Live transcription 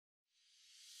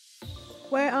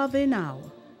Where are they now?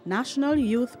 National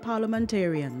Youth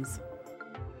Parliamentarians.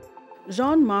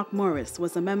 Jean-Marc Morris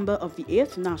was a member of the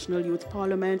 8th National Youth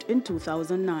Parliament in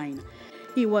 2009.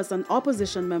 He was an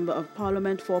opposition member of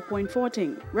Parliament for Point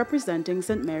Fortin, representing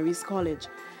St. Mary's College.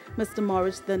 Mr.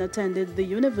 Morris then attended the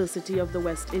University of the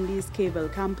West Indies Cavell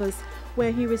campus,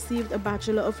 where he received a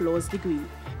Bachelor of Laws degree.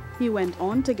 He went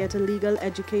on to get a legal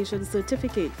education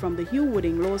certificate from the Hugh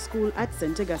Wooding Law School at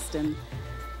St. Augustine.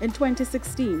 In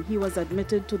 2016, he was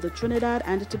admitted to the Trinidad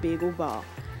and Tobago Bar.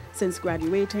 Since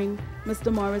graduating,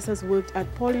 Mr. Morris has worked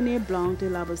at Pauline Blanc de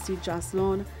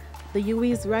Labassie-Jaslon, the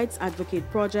UWI's Rights Advocate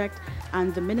Project,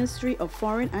 and the Ministry of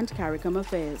Foreign and CARICOM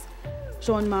Affairs.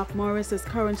 Jean-Marc Morris is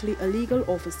currently a Legal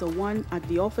Officer 1 at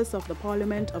the Office of the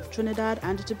Parliament of Trinidad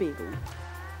and Tobago.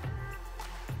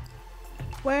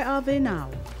 Where are they now?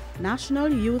 National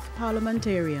Youth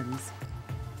Parliamentarians.